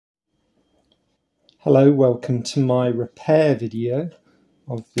Hello, welcome to my repair video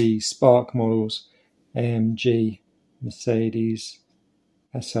of the Spark Models AMG Mercedes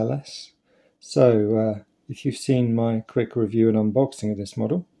SLS. So if you've seen my quick review and unboxing of this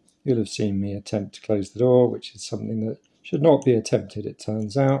model, you'll have seen me attempt to close the door, which is something that should not be attempted, it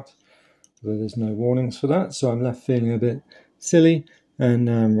turns out, although there's no warnings for that. So I'm left feeling a bit silly and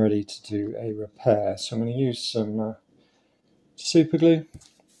now I'm ready to do a repair. So I'm going to use some super glue,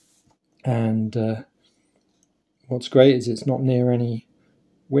 and what's great is it's not near any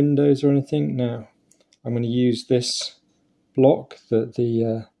windows or anything. Now I'm going to use this block that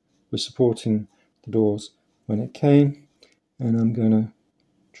was supporting the doors when it came, and I'm going to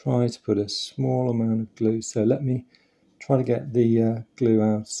try to put a small amount of glue. So let me try to get the glue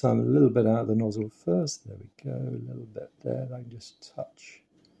out, a little bit out of the nozzle first. There we go, a little bit there. I can just touch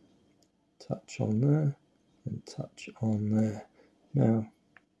on there and touch on there. Now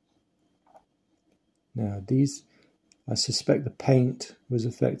these, I suspect the paint was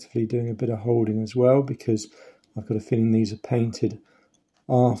effectively doing a bit of holding as well, because I've got a feeling these are painted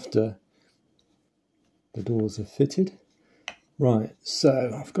after the doors are fitted. Right,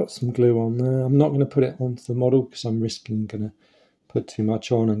 so I've got some glue on there. I'm not going to put it onto the model because I'm risking going to put too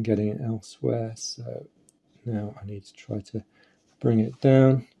much on and getting it elsewhere. So now I need to try to bring it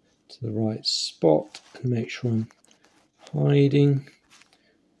down to the right spot and make sure I'm hiding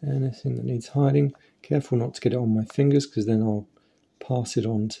anything that needs hiding. Careful not to get it on my fingers, because then I'll pass it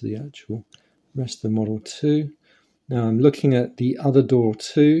on to the actual rest of the model too. Now I'm looking at the other door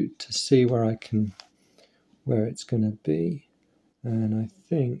too to see where it's going to be, and I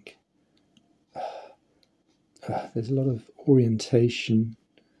think there's a lot of orientation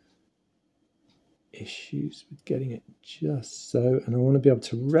issues with getting it just so, and I want to be able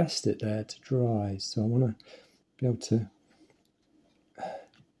to rest it there to dry. So I want to be able to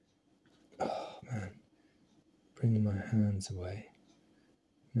bringing my hands away.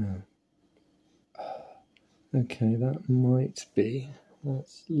 Now, okay, that might be, that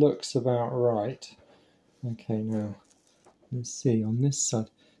looks about right. Okay, now, let's see, on this side.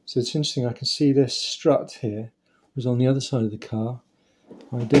 So it's interesting, I can see this strut here was on the other side of the car.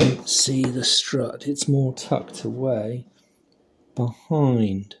 I didn't see the strut, it's more tucked away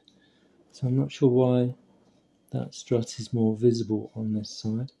behind. So I'm not sure why that strut is more visible on this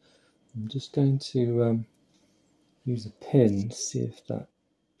side. I'm just going to use a pin, see if that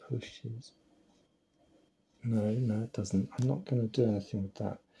pushes. No, it doesn't. I'm not going to do anything with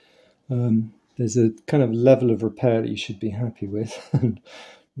that. There's a kind of level of repair that you should be happy with and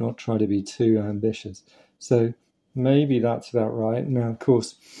not try to be too ambitious. So maybe that's about right. Now, of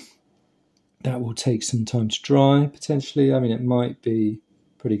course, that will take some time to dry, potentially. I mean, it might be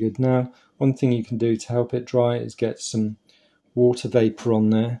pretty good now. One thing you can do to help it dry is get some water vapor on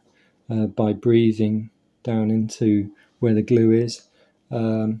there by breathing down into where the glue is.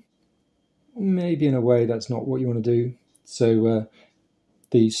 Maybe in a way that's not what you want to do. So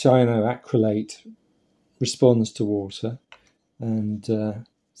the cyanoacrylate responds to water, and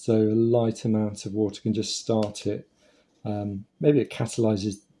so a light amount of water can just start it. Maybe it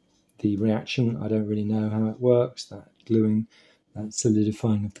catalyzes the reaction. I don't really know how it works, that gluing, that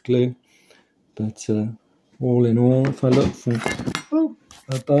solidifying of the glue. But all in all, if I look from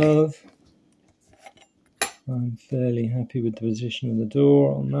above, I'm fairly happy with the position of the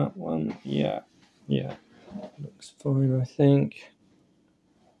door on that one. Yeah, looks fine, I think.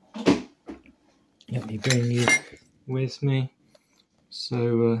 Let me bring you with me.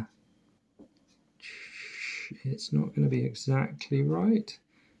 So it's not going to be exactly right,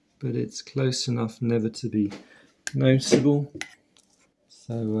 but it's close enough never to be noticeable.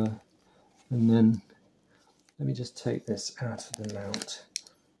 So and then let me just take this out of the mount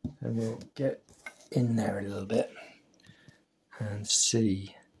and we'll get in there a little bit and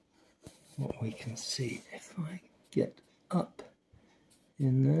see what we can see if I get up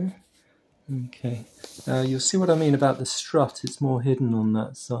in there. Okay, you'll see what I mean about the strut. It's more hidden on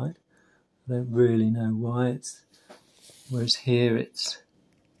that side. I don't really know why. Whereas here it's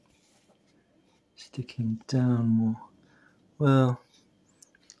sticking down more. Well,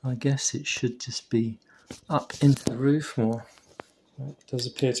 I guess it should just be up into the roof more. It does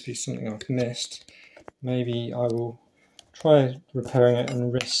appear to be something I've missed. Maybe I will try repairing it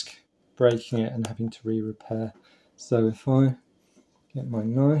and risk breaking it and having to re-repair. So if I get my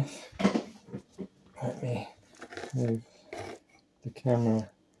knife, let me move the camera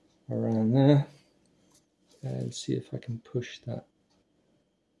around there and see if I can push that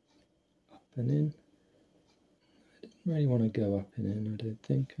up and in. I didn't really want to go up and in, I don't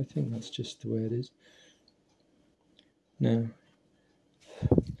think. I think that's just the way it is. Now,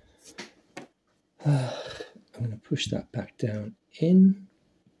 I'm going to push that back down in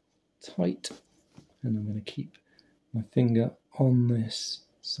tight, and I'm going to keep my finger on this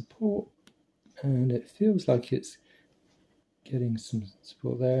support, and it feels like it's getting some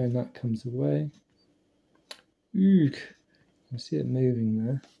support there, and that comes away. Eek. I see it moving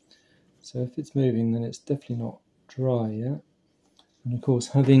there. So if it's moving, then it's definitely not dry yet. And of course,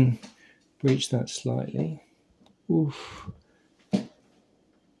 having breached that slightly, oof.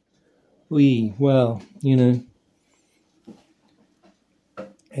 Well, you know,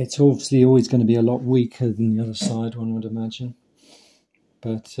 it's obviously always going to be a lot weaker than the other side, one would imagine.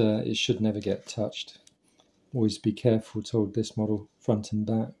 But it should never get touched. Always be careful to hold this model front and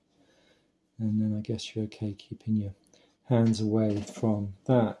back. And then I guess you're okay keeping your hands away from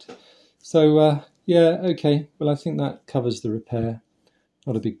that. So, yeah, okay. Well, I think that covers the repair.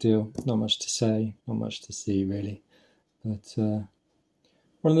 Not a big deal. Not much to say. Not much to see, really. But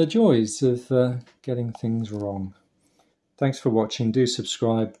one of the joys of getting things wrong. Thanks for watching. Do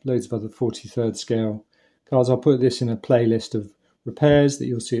subscribe. Loads of other 43rd scale cars. I'll put this in a playlist of repairs that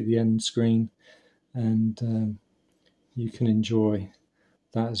you'll see at the end screen. And you can enjoy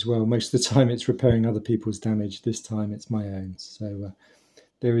that as well. Most of the time it's repairing other people's damage. This time it's my own. So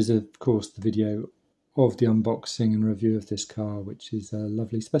there is, of course, the video of the unboxing and review of this car, which is a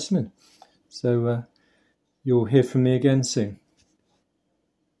lovely specimen. So you'll hear from me again soon.